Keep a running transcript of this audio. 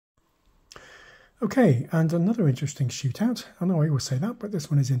Okay, and another interesting shootout. I know I always say that, but this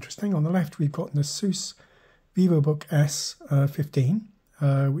one is interesting. On the left, we've got an ASUS Vivobook S15,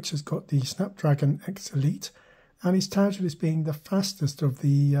 which has got the Snapdragon X Elite, and is touted as being the fastest of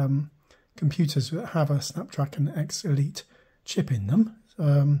the computers that have a Snapdragon X Elite chip in them.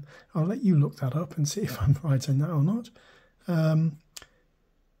 I'll let you look that up and see if I'm right in that or not.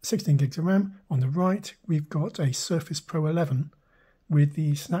 16 gigs of RAM. On the right, we've got a Surface Pro 11 with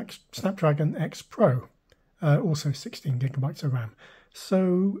the Snapdragon X Pro, also 16 gigabytes of RAM.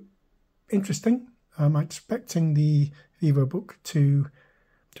 So interesting. I'm expecting the Vivobook to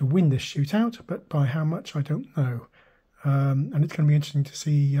win this shootout, but by how much I don't know. And it's going to be interesting to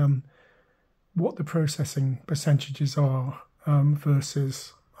see what the processing percentages are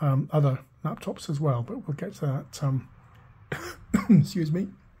versus other laptops as well. But we'll get to that. Excuse me.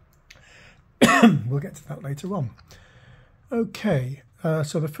 We'll get to that later on. Okay,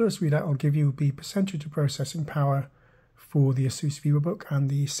 so the first readout I'll give you will be percentage of processing power for the ASUS Vivobook, and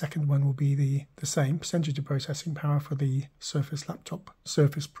the second one will be the same, percentage of processing power for the Surface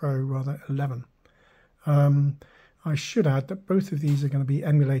Pro 11. I should add that both of these are going to be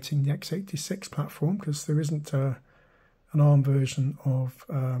emulating the x86 platform because there isn't an ARM version of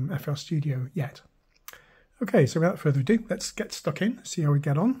FL Studio yet. Okay, so without further ado, let's get stuck in, see how we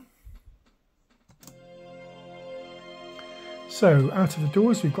get on. So out of the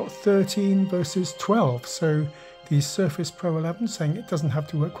doors, we've got 13 versus 12. So the Surface Pro 11 saying it doesn't have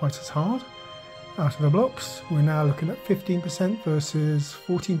to work quite as hard. Out of the blocks, we're now looking at 15% versus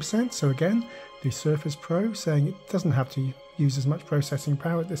 14%. So again, the Surface Pro saying it doesn't have to use as much processing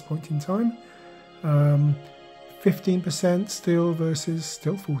power at this point in time. 15% still versus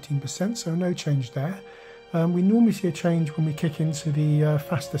still 14%, so no change there. We normally see a change when we kick into the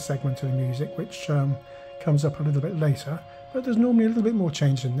faster segment of the music, which comes up a little bit later. But there's normally a little bit more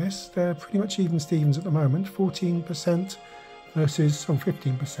change in this. They're pretty much even Stevens at the moment, 14% versus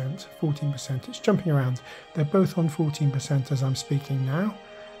 15%, 14%. It's jumping around. They're both on 14% as I'm speaking now.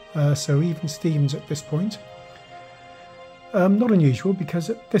 So even Stevens at this point. Not unusual because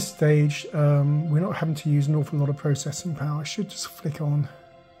at this stage we're not having to use an awful lot of processing power. I should just flick on.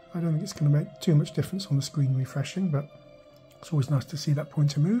 I don't think it's going to make too much difference on the screen refreshing, but it's always nice to see that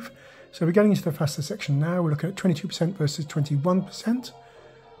pointer move. So we're getting into the faster section now. We're looking at 22% versus 21%,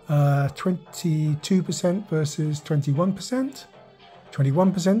 22% versus 21%,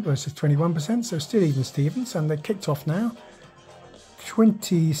 21% versus 21%, so still even Stevens, and they're kicked off now.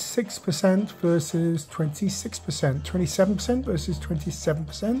 26% versus 26%, 27% versus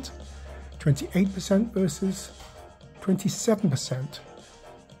 27%, 28% versus 27%.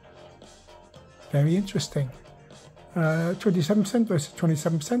 Very interesting. 27% versus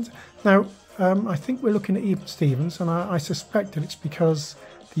 27%. Now, I think we're looking at even Stevens, and I suspect that it's because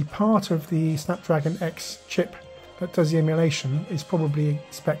the part of the Snapdragon X chip that does the emulation is probably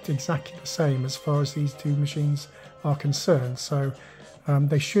spec'd exactly the same as far as these two machines are concerned. So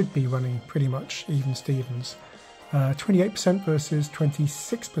they should be running pretty much even Stevens. 28% versus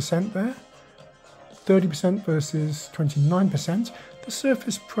 26% there. 30% versus 29%. The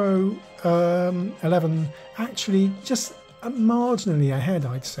Surface Pro 11 actually just marginally ahead,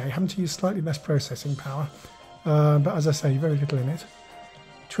 I'd say, having to use slightly less processing power. But as I say, very little in it.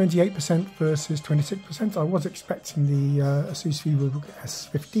 28% versus 26%. I was expecting the ASUS Vivobook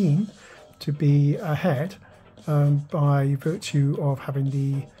S15 to be ahead by virtue of having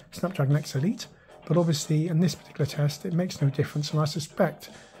the Snapdragon X Elite. But obviously, in this particular test, it makes no difference. And I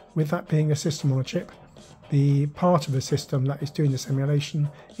suspect, with that being a system on a chip, the part of the system that is doing this emulation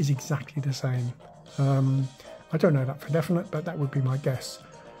is exactly the same. I don't know that for definite, but that would be my guess.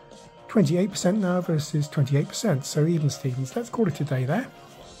 28% now versus 28%, so even Stevens. Let's call it a day there.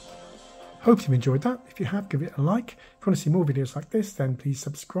 Hope you've enjoyed that. If you have, give it a like. If you want to see more videos like this, then please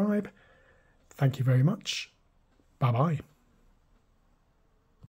subscribe. Thank you very much. Bye-bye.